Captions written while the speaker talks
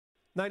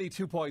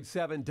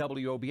92.7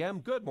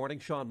 WOBM. Good morning.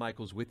 Shawn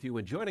Michaels with you.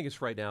 And joining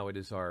us right now, it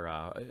is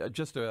our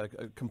just a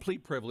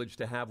complete privilege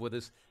to have with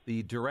us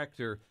the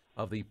director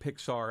of the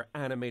Pixar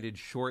animated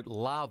short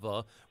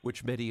Lava,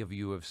 which many of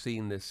you have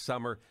seen this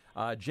summer,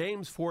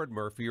 James Ford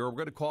Murphy, or we're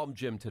going to call him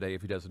Jim today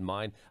if he doesn't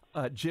mind.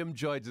 Jim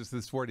joins us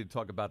this morning to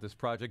talk about this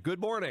project.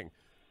 Good morning.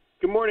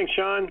 Good morning,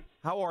 Shawn.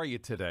 How are you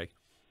today?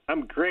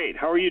 I'm great.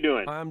 How are you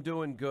doing? I'm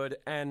doing good,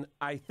 and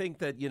I think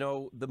that,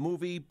 the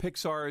movie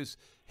Pixar's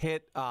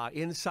hit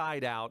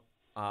Inside Out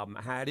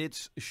had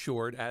its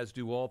short, as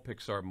do all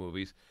Pixar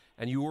movies,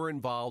 and you were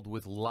involved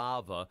with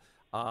Lava.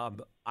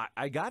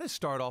 I got to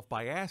start off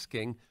by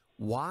asking,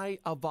 why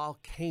a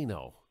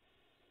volcano?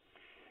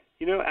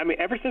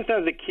 Ever since I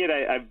was a kid,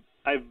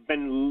 I've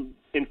been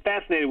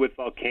fascinated with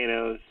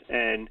volcanoes,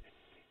 and,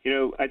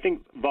 I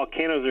think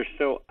volcanoes are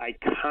so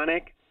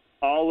iconic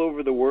all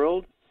over the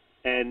world.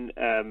 And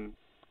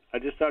I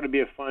just thought it'd be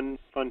a fun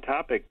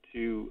topic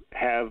to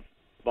have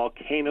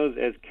volcanoes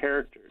as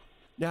characters.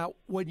 Now,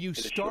 when you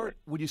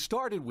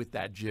started with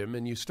that, Jim,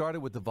 and you started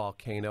with the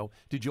volcano,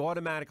 did you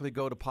automatically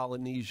go to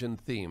Polynesian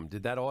theme?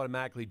 Did that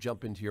automatically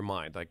jump into your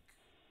mind?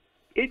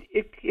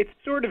 It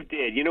sort of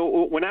did.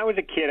 When I was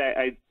a kid,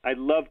 I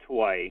loved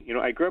Hawaii.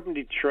 I grew up in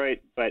Detroit,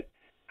 but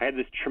I had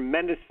this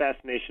tremendous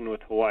fascination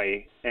with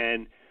Hawaii.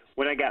 And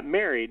when I got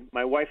married,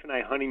 my wife and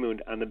I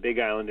honeymooned on the Big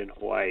Island in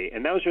Hawaii,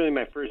 and that was really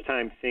my first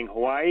time seeing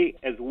Hawaii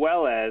as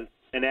well as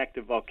an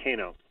active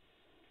volcano.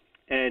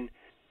 And,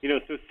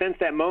 so since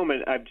that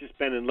moment, I've just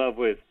been in love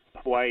with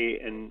Hawaii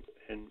and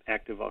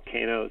active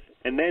volcanoes.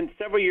 And then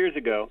several years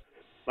ago,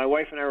 my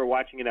wife and I were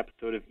watching an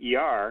episode of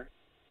ER,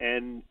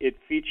 and it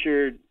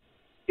featured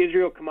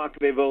Israel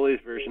Kamakawiwo'ole's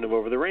version of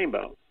Over the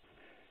Rainbow.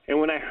 And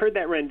when I heard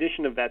that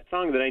rendition of that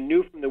song that I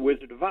knew from The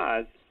Wizard of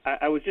Oz,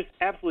 I was just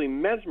absolutely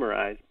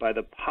mesmerized by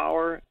the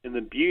power and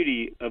the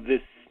beauty of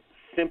this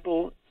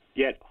simple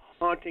yet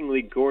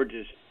hauntingly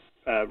gorgeous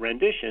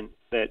rendition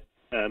that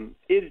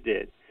Iz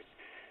did.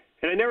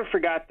 And I never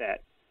forgot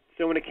that.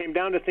 So when it came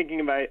down to thinking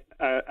about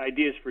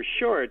ideas for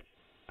shorts,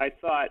 I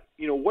thought,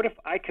 what if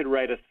I could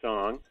write a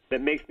song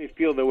that makes me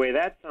feel the way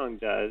that song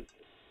does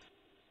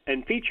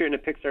and feature in a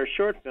Pixar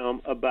short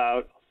film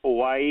about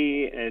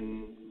Hawaii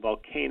and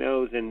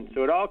volcanoes, and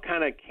so it all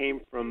kind of came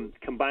from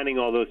combining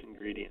all those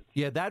ingredients.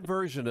 Yeah, that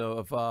version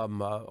of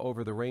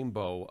Over the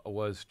Rainbow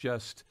was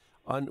just,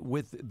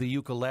 with the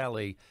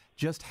ukulele,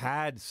 just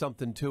had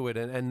something to it,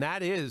 and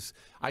that is,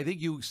 I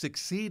think you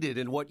succeeded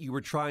in what you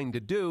were trying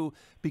to do,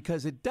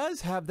 because it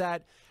does have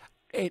that,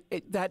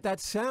 that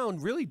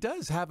sound really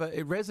does have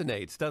it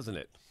resonates, doesn't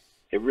it?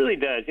 It really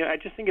does. I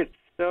just think it's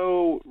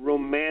so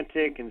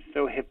romantic and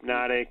so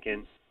hypnotic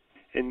and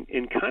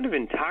kind of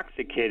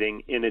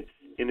intoxicating in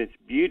its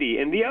beauty.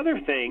 And the other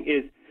thing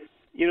is,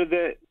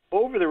 the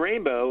Over the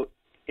Rainbow,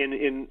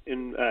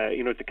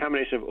 it's a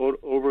combination of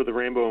Over the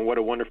Rainbow and What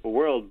a Wonderful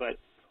World, but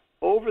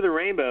Over the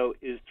Rainbow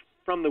is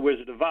from The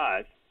Wizard of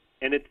Oz,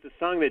 and it's the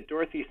song that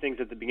Dorothy sings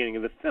at the beginning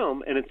of the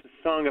film, and it's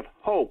a song of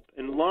hope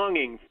and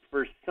longing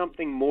for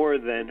something more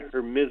than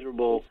her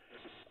miserable,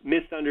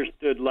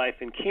 misunderstood life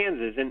in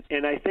Kansas.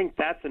 And I think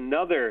that's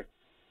another,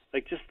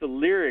 just the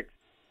lyrics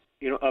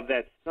of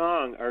that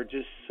song are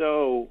just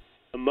so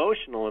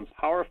emotional and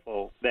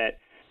powerful that,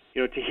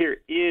 to hear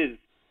Iz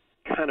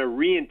kind of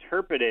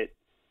reinterpret it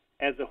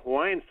as a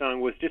Hawaiian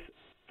song was just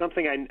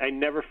something I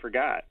never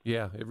forgot.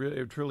 Yeah,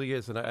 it truly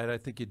is, and I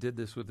think you did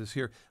this with this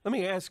here. Let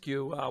me ask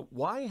you,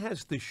 why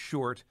has the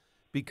short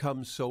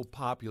become so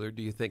popular,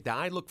 do you think? Now,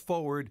 I look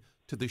forward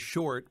to the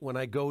short when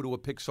I go to a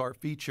Pixar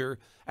feature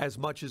as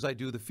much as I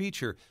do the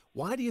feature.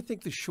 Why do you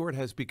think the short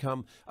has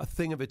become a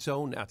thing of its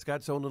own now? It's got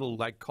its own little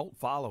cult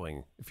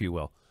following, if you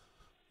will.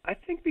 I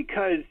think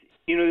because,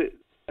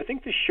 I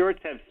think the shorts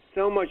have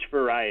so much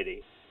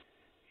variety.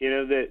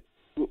 That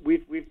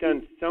we've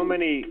done so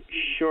many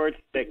shorts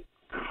that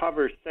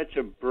cover such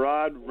a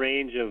broad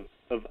range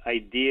of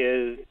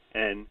ideas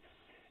and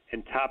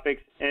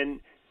topics, and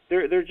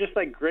they're just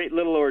like great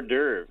little hors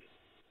d'oeuvres.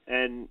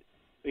 And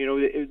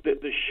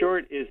the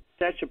short is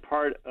such a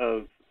part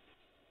of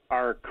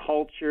our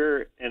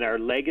culture and our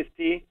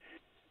legacy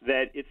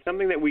that it's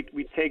something that we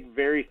take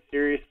very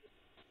serious,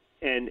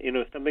 and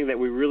something that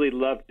we really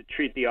love to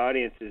treat the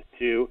audiences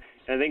to.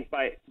 And I think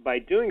by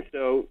doing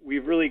so,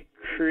 we've really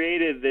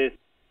created this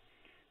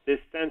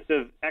sense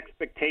of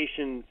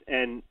expectations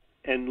and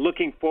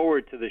looking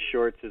forward to the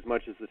shorts as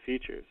much as the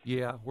features.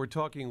 Yeah, we're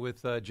talking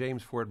with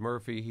James Ford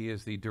Murphy. He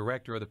is the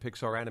director of the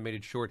Pixar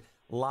animated short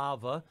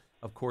Lava.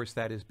 Of course,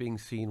 that is being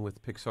seen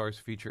with Pixar's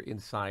feature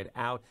Inside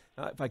Out.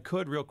 If I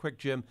could, real quick,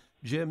 Jim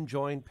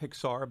joined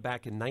Pixar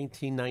back in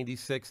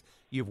 1996.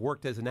 You've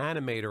worked as an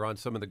animator on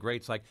some of the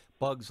greats like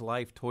Bug's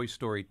Life, Toy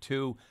Story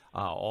 2,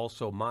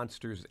 also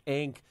Monsters,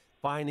 Inc.,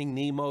 Finding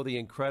Nemo,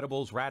 The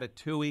Incredibles,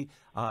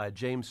 Ratatouille.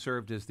 James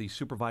served as the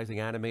supervising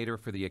animator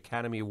for the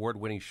Academy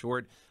Award-winning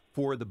short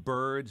For the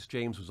Birds.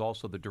 James was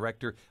also the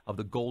director of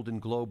the Golden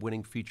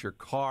Globe-winning feature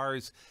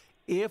Cars.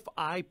 If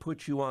I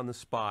put you on the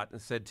spot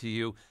and said to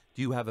you,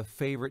 do you have a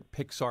favorite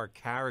Pixar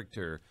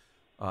character?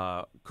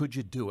 Could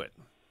you do it?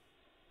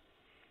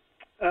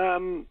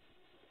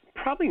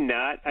 Probably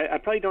not. I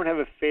probably don't have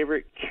a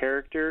favorite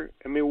character.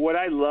 I mean, what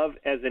I love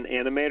as an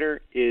animator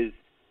is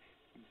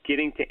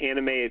getting to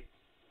animate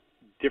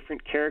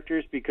different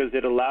characters because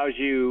it allows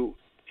you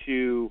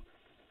to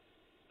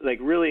like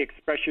really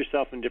express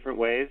yourself in different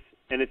ways.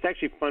 And it's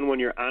actually fun when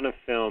you're on a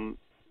film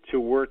to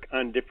work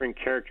on different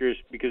characters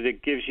because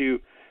it gives you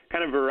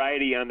kind of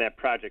variety on that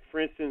project. For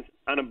instance,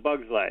 on A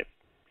Bug's Life,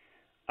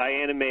 I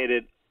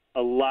animated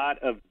a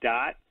lot of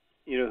Dot,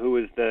 you know, who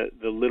was the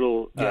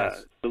little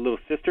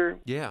sister.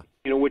 Yeah.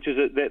 You know, which is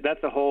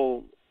that's a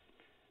whole,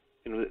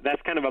 you know,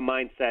 that's kind of a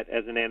mindset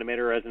as an animator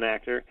or as an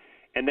actor.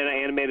 And then I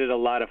animated a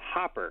lot of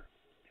Hopper,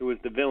 who was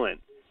the villain.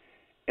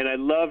 And I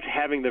loved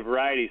having the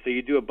variety. So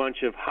you do a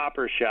bunch of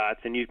Hopper shots,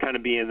 and you kind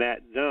of be in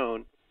that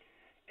zone.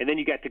 And then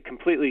you got to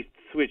completely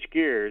switch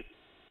gears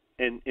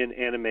and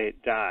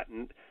animate Dot.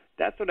 And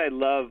that's what I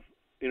love,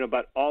 you know,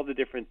 about all the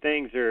different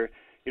things. Or,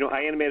 you know,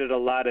 I animated a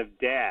lot of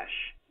Dash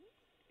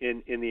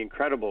in The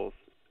Incredibles,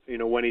 you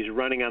know, when he's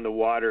running on the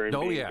water and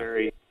being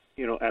very,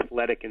 you know,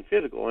 athletic and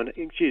physical. And,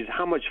 geez,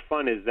 how much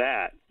fun is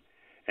that?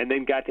 And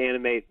then got to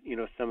animate, you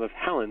know, some of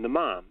Helen, the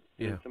mom.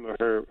 Yeah. Some of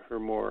her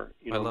more,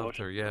 you know, I loved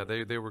her. Yeah,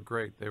 they were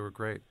great. They were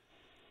great.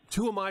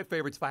 Two of my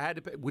favorites, if I had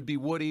to pick, would be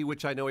Woody,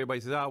 which I know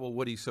everybody says, oh, well,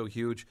 Woody's so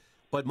huge.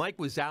 But Mike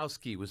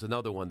Wazowski was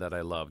another one that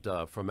I loved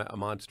from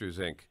Monsters,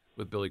 Inc.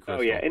 with Billy Crystal.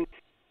 Oh, yeah. And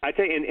I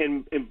tell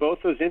you, in both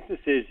those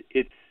instances,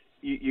 it's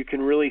you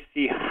can really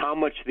see how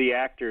much the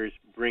actors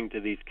bring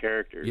to these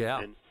characters. Yeah.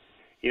 And,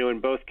 you know,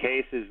 in both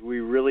cases, we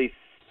really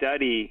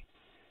study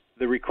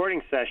the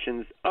recording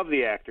sessions of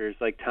the actors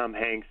like Tom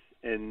Hanks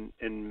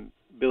and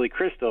Billy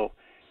Crystal,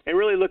 and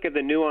really look at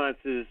the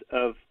nuances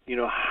of, you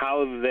know,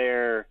 how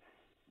they're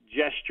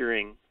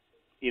gesturing,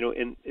 you know,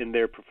 in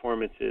their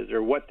performances,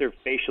 or what their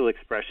facial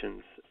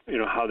expressions, you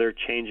know, how they're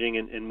changing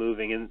and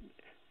moving. And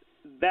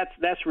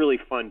that's really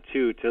fun,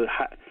 too, to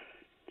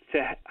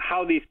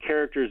how these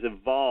characters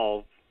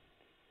evolve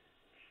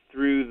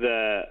through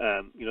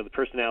the you know, the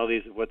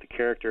personalities of what the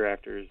character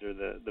actors or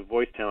the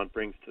voice talent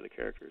brings to the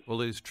characters.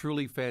 Well, it is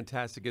truly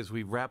fantastic. As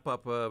we wrap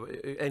up,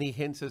 any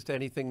hints as to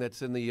anything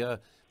that's in the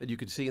that you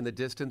could see in the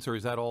distance, or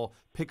is that all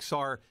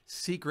Pixar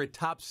secret,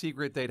 top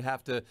secret? They'd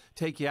have to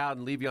take you out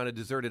and leave you on a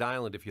deserted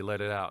island if you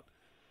let it out.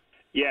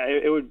 Yeah,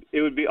 it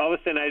would be all of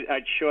a sudden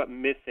I'd show up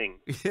missing.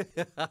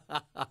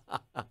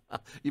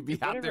 You'd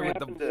be out there with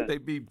them.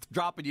 They'd be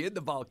dropping you in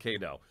the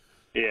volcano.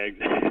 Yeah,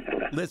 exactly.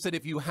 Listen,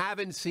 if you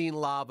haven't seen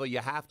Lava, you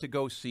have to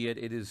go see it.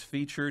 It is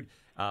featured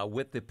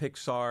with the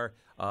Pixar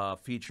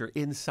feature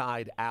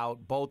Inside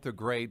Out. Both are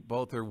great.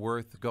 Both are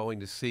worth going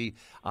to see.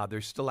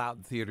 They're still out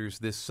in theaters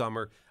this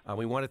summer.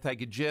 We want to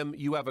thank you, Jim.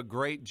 You have a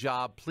great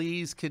job.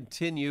 Please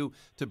continue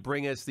to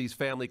bring us these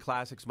family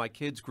classics. My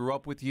kids grew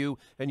up with you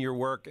and your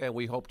work, and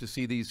we hope to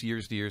see these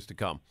years to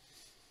come.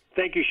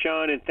 Thank you,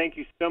 Sean, and thank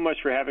you so much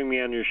for having me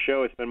on your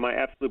show. It's been my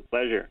absolute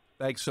pleasure.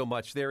 Thanks so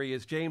much. There he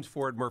is, James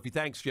Ford Murphy.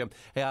 Thanks, Jim.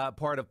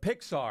 Part of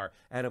Pixar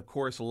and, of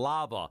course,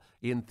 Lava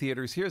in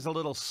theaters. Here's a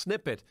little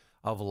snippet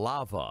of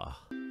Lava.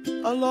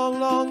 A long,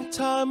 long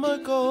time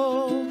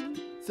ago,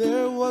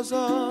 there was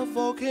a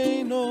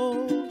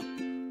volcano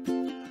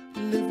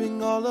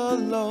living all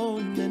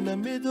alone in the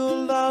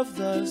middle of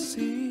the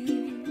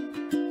sea.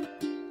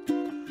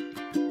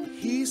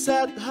 He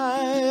sat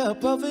high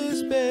above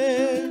his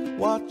bed,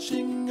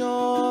 watching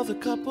all the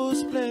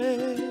couples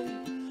play,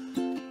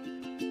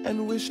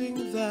 and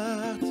wishing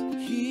that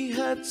he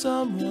had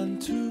someone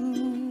to